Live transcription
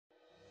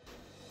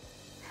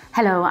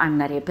Hello, I'm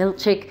Nadia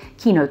Bilchik,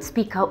 keynote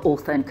speaker,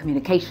 author, and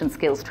communication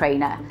skills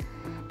trainer.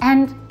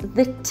 And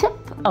the tip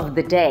of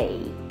the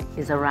day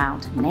is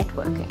around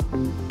networking.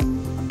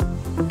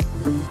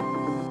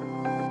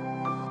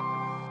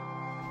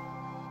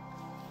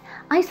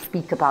 I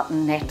speak about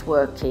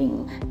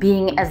networking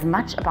being as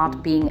much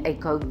about being a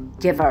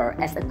go-giver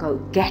as a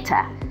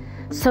go-getter.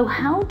 So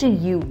how do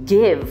you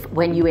give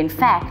when you in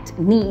fact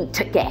need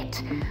to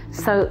get?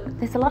 So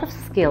there's a lot of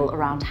skill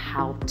around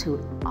how to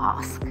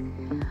ask.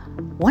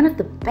 One of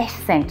the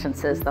best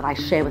sentences that I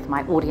share with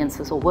my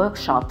audiences or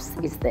workshops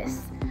is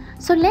this.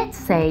 So let's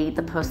say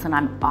the person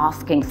I'm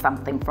asking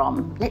something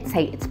from, let's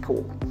say it's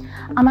Paul.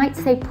 I might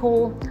say,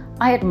 Paul,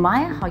 I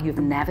admire how you've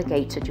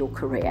navigated your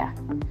career.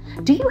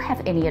 Do you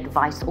have any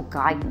advice or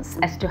guidance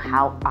as to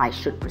how I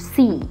should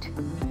proceed?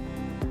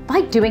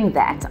 By doing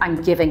that,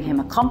 I'm giving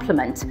him a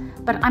compliment,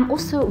 but I'm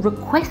also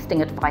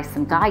requesting advice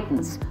and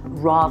guidance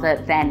rather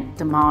than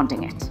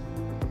demanding it.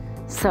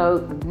 So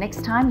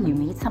next time you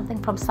need something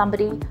from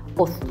somebody,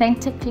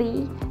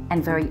 authentically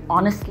and very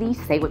honestly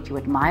say what you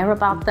admire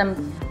about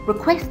them,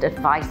 request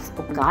advice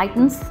or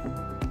guidance,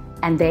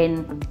 and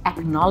then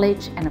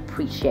acknowledge and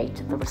appreciate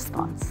the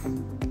response.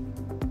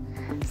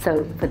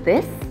 So for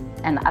this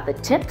and other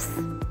tips,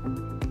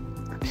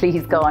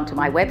 please go onto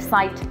my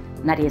website,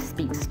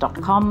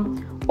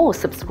 nadiaspeaks.com, or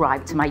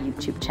subscribe to my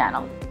YouTube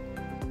channel.